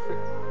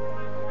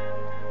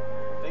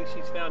 I think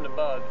she's found a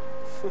bug.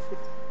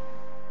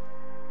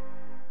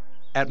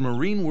 At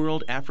Marine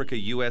World Africa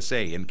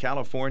USA in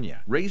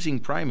California, raising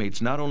primates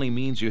not only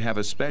means you have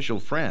a special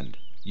friend,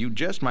 you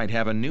just might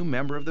have a new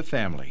member of the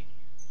family.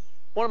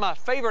 One of my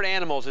favorite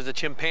animals is a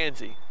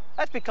chimpanzee.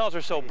 That's because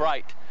they're so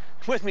bright.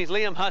 With me is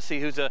Liam Hussey,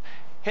 who's a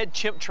head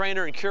chimp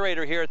trainer and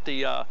curator here at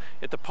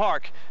the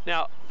park.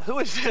 Now, who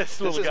is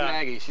this little guy? This is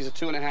Maggie. She's a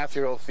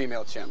 2.5-year-old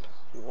female chimp.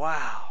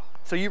 Wow.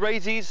 So you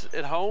raise these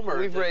at home? Or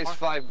we've raised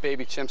 5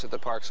 baby chimps at the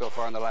park so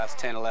far in the last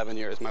 10, 11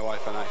 years, my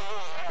wife and I.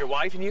 Your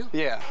wife and you?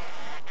 Yeah.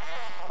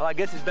 Well, I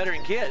guess it's better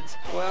than kids.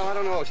 Well, I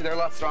don't know. They're a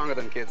lot stronger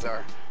than kids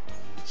are.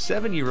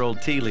 7-year-old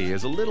Teely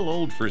is a little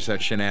old for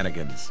such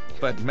shenanigans,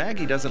 but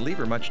Maggie doesn't leave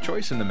her much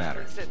choice in the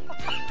matter.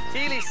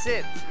 Teely,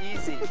 sit.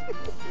 Easy.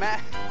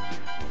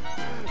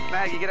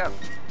 Maggie, get up.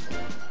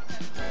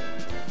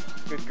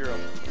 Good girl.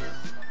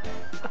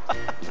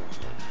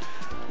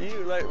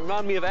 You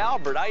remind me of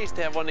Albert. I used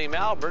to have one named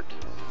Albert.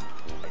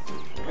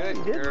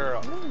 Good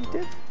girl. No, you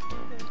did.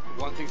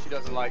 One thing she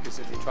doesn't like is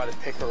if you try to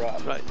pick her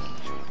up. Right.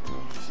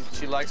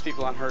 She likes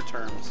people on her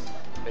terms,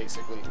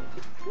 basically.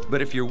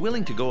 But if you're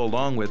willing to go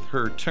along with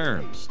her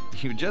terms,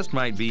 you just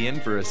might be in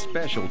for a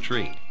special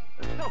treat.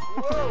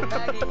 Whoa,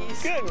 Maggie.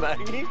 Good,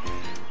 Maggie.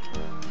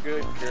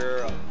 Good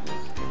girl.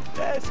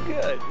 That's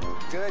good.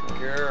 Good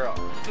girl.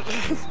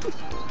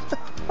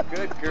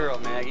 Good girl,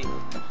 Maggie.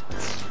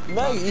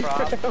 Maggie, you're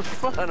having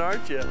fun,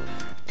 aren't you?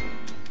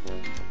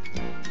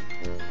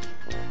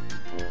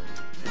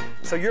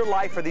 So your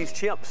life for these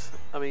chimps,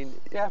 I mean...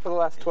 Yeah, for the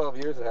last 12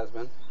 years it has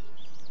been.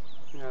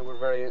 Yeah, we're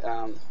very,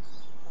 I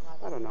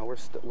don't know,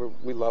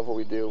 we love what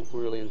we do.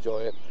 We really enjoy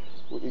it.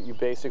 You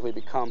basically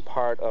become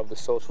part of the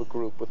social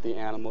group with the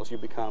animals. You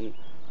become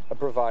a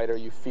provider.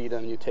 You feed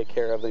them, you take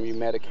care of them, you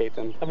medicate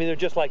them. I mean, they're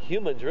just like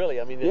humans, really.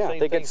 I mean, yeah,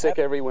 they get sick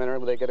every winter.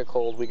 They get a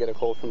cold. We get a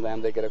cold from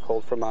them. They get a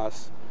cold from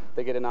us.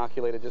 They get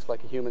inoculated just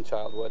like a human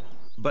child would.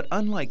 But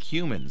unlike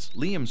humans,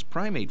 Liam's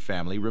primate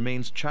family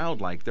remains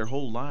childlike their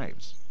whole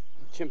lives.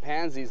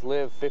 Chimpanzees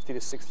live 50 to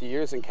 60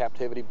 years in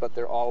captivity, but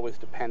they're always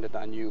dependent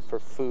on you for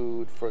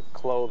food, for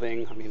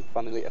clothing. I mean,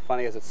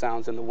 funny as it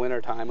sounds, in the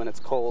wintertime when it's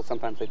cold,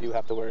 sometimes they do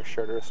have to wear a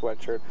shirt or a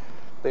sweatshirt.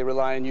 They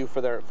rely on you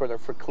for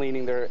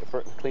cleaning their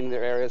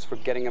areas, for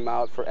getting them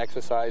out, for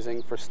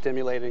exercising, for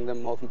stimulating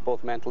them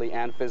both mentally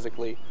and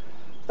physically.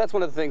 That's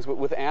one of the things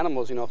with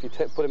animals, you know, if you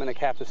put them in a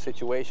captive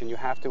situation, you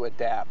have to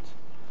adapt.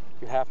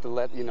 You have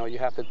to you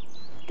have to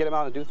get them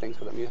out and do things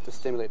with them. You have to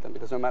stimulate them,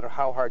 because no matter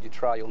how hard you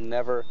try, you'll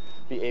never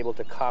be able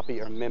to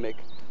copy or mimic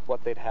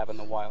what they'd have in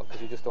the wild,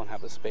 because you just don't have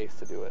the space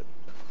to do it.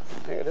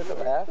 Here, there's a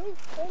laugh.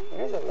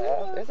 There's a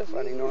laugh. There's a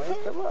funny noise.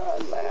 Come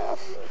on,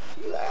 laugh.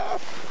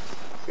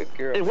 Laugh. Good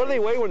girl. And what do they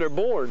weigh when they're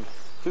born?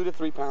 2 to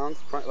 3 pounds,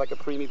 like a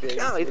preemie baby.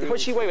 Golly,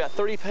 what's she weigh, about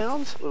 30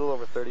 pounds? A little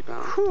over 30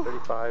 pounds,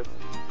 35.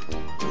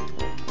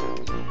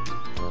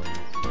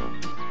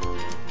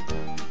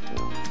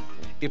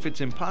 If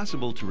it's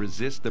impossible to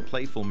resist the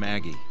playful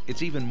Maggie,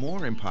 it's even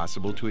more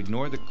impossible to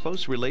ignore the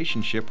close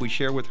relationship we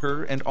share with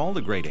her and all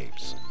the great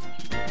apes.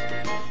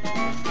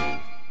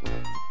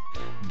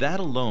 That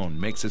alone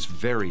makes us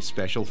very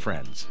special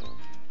friends.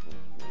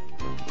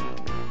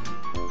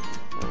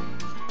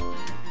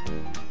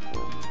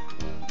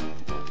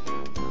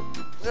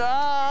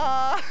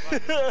 Ah!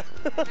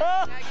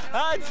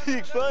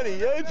 That's funny.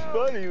 That's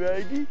funny,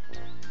 Maggie.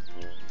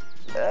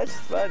 That's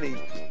funny.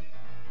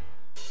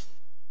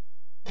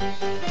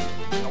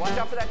 Now watch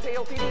out for that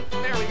tail, Petey.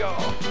 There we go.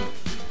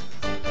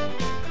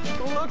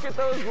 Look at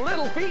those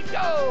little feet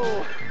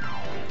go.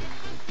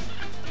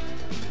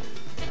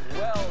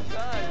 Well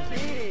done,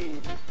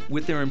 Petey.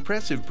 With their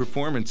impressive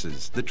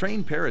performances, the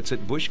trained parrots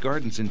at Busch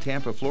Gardens in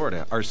Tampa,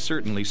 Florida are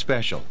certainly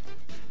special.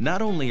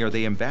 Not only are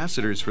they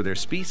ambassadors for their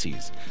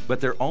species, but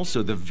they're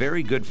also the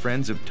very good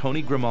friends of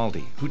Tony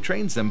Grimaldi, who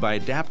trains them by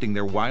adapting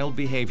their wild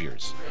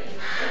behaviors.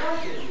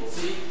 You will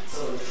see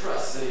some of the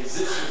trust that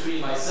exists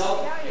between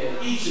myself and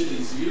each of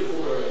these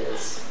beautiful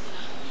birds.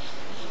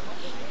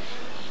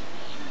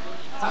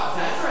 How's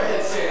that for a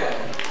headstand?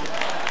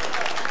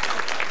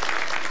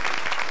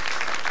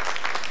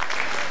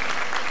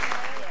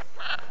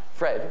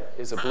 Fred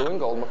is a blue and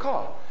gold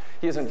macaw.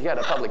 He isn't yet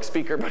a public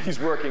speaker, but he's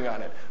working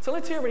on it. So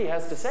let's hear what he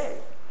has to say.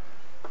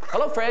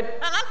 Hello, Fred.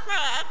 Hello,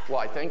 Fred.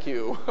 Why, thank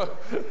you.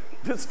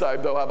 This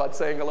time, though, how about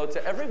saying hello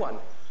to everyone?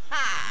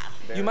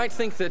 You might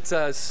think that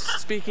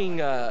speaking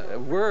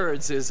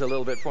words is a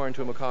little bit foreign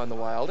to a macaw in the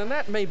wild, and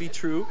that may be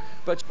true,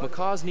 but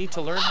macaws need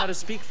to learn how to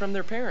speak from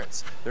their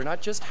parents. They're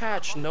not just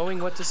hatched knowing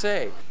what to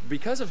say.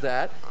 Because of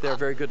that, they're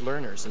very good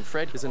learners, and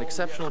Fred is an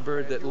exceptional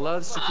bird that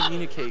loves to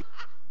communicate.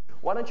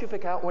 Why don't you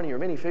pick out one of your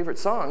many favorite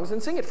songs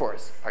and sing it for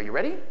us? Are you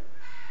ready?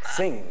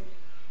 Sing.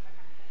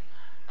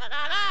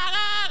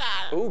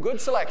 Ooh,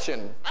 good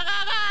selection.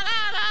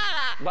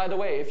 By the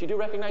way, if you do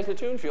recognize the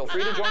tune, feel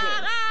free to join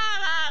in.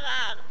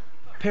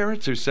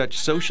 Parrots are such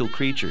social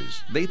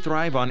creatures. They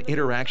thrive on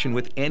interaction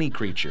with any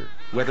creature,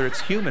 whether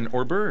it's human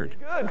or bird.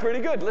 Good, pretty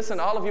good. Listen,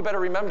 all of you better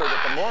remember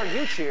that the more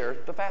you cheer,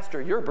 the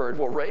faster your bird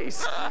will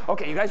race.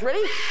 Okay, you guys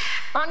ready?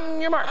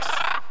 On your marks.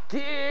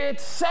 Get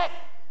set.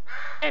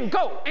 And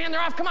go. And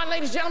they're off. Come on,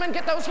 ladies and gentlemen,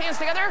 get those hands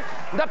together.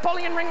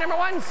 Napoleon ring number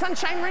 1,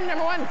 sunshine ring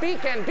number 1,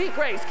 beak and beak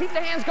race. Keep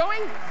the hands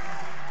going.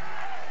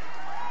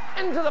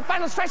 Into the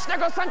final stretch. There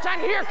goes Sunshine.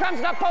 Here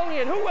comes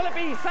Napoleon. Who will it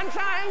be?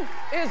 Sunshine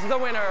is the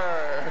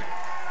winner.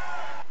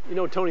 You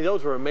know, Tony,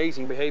 those were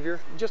amazing behavior.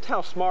 Just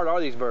how smart are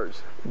these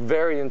birds?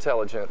 Very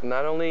intelligent.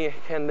 Not only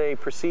can they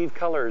perceive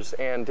colors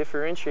and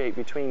differentiate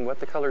between what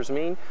the colors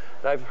mean,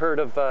 I've heard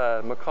of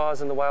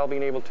macaws in the wild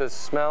being able to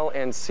smell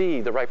and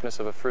see the ripeness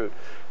of a fruit.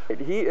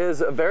 He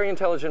is a very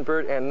intelligent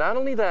bird, and not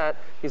only that,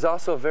 he's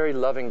also a very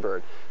loving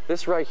bird.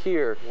 This right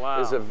here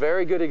is a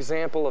very good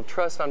example of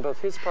trust on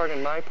both his part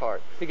and my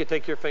part. He could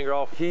take your finger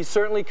off. He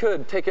certainly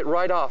could take it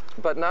right off.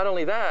 But not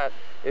only that,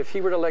 if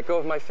he were to let go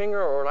of my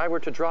finger or I were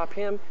to drop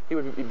him, he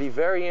would be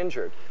very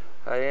injured.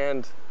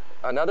 And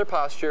another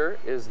posture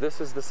is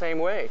this is the same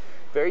way.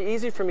 Very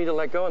easy for me to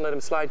let go and let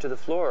him slide to the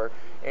floor.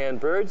 And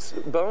birds'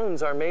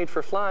 bones are made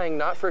for flying,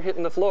 not for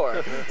hitting the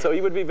floor. So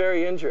he would be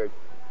very injured.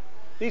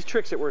 These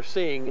tricks that we're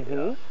seeing,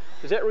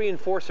 does that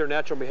reinforce their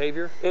natural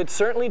behavior? It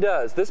certainly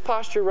does. This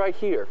posture right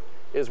here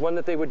is one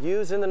that they would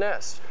use in the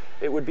nest.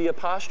 It would be a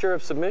posture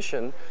of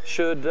submission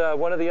should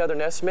one of the other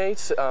nest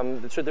mates,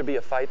 should there be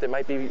a fight that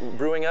might be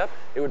brewing up,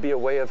 it would be a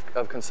way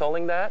of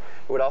consoling that.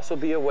 It would also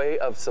be a way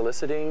of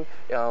soliciting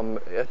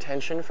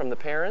attention from the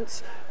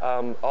parents.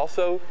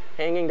 Also,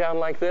 hanging down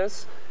like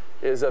this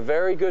is a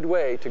very good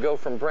way to go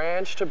from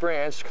branch to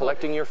branch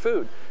collecting your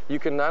food. You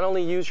can not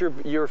only use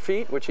your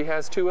feet, which he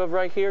has 2 of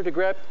right here to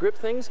grip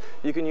things,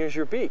 you can use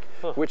your beak,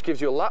 which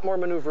gives you a lot more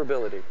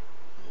maneuverability.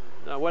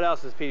 Now, what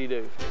else does Petey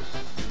do?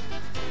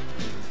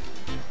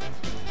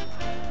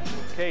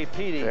 Okay,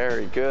 Petey.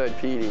 Very good,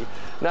 Petey.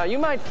 Now, you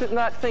might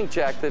not think,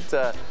 Jack,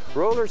 that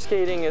roller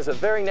skating is a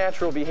very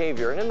natural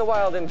behavior, and in the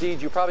wild,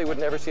 indeed, you probably would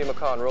never see a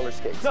macaw on roller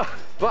skates. No.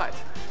 But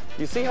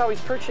you see how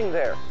he's perching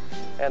there,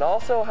 and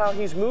also how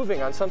he's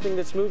moving on something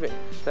that's moving.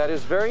 That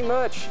is very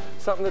much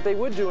something that they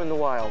would do in the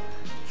wild.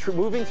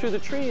 Moving through the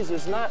trees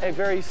is not a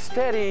very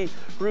steady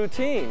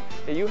routine.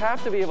 You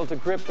have to be able to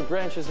grip the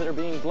branches that are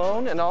being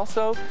blown, and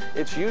also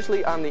it's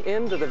usually on the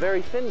end of the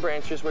very thin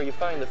branches where you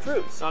find the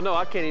fruits. Oh no,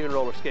 I can't even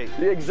roller skate.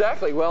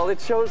 Exactly. Well,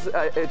 it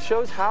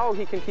shows how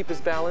he can keep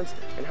his balance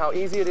and how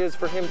easy it is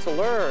for him to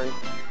learn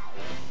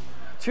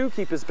to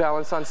keep his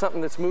balance on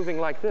something that's moving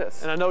like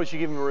this. And I noticed you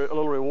give him a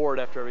little reward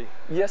after every...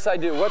 Yes, I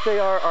do. What they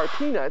are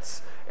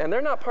peanuts, and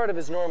they're not part of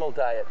his normal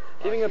diet.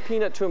 Giving a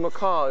peanut to a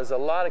macaw is a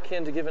lot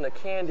akin to giving a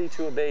candy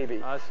to a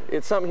baby. I see.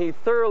 It's something he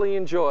thoroughly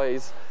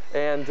enjoys,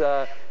 and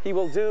he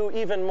will do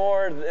even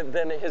more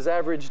than his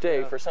average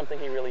day for something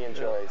he really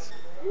enjoys.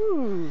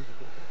 Ooh.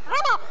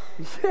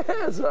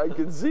 Yes, I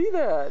can see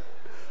that.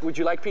 Would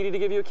you like Petey to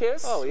give you a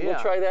kiss? Oh, yeah. We'll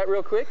try that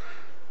real quick.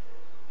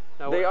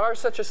 They are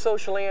such a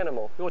social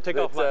animal. You won't take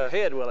off my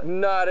head, will it?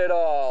 Not at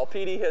all.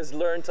 Petey has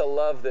learned to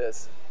love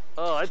this.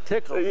 Oh, that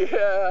tickles.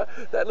 Yeah,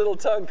 that little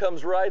tongue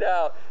comes right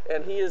out,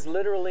 and he is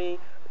literally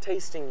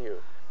tasting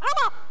you.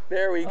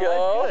 There we go.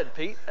 Oh, that's good,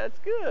 Pete. That's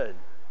good.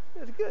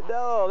 That's good.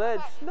 Oh,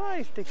 that's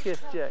nice to kiss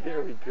Jack.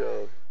 There we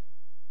go.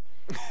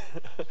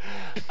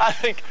 I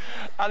think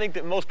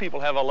that most people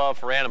have a love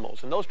for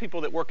animals, and those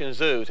people that work in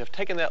zoos have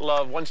taken that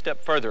love one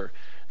step further.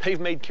 They've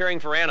made caring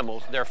for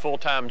animals their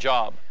full-time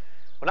job.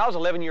 When I was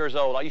 11 years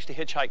old, I used to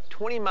hitchhike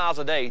 20 miles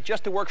a day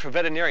just to work for a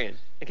veterinarian.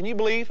 And can you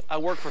believe I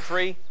work for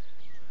free?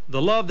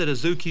 The love that a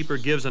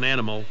zookeeper gives an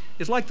animal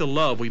is like the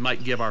love we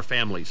might give our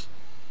families.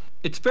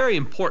 It's very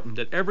important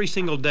that every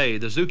single day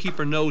the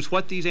zookeeper knows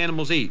what these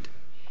animals eat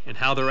and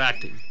how they're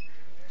acting,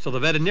 so the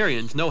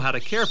veterinarians know how to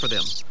care for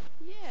them.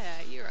 Yeah,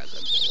 you're a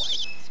good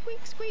boy. Squeak,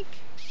 squeak.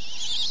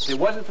 If it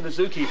wasn't for the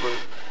zookeeper,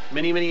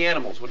 many, many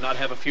animals would not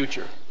have a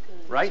future.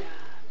 Right?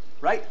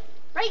 Right?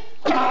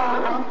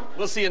 Right.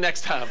 We'll see you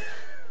next time.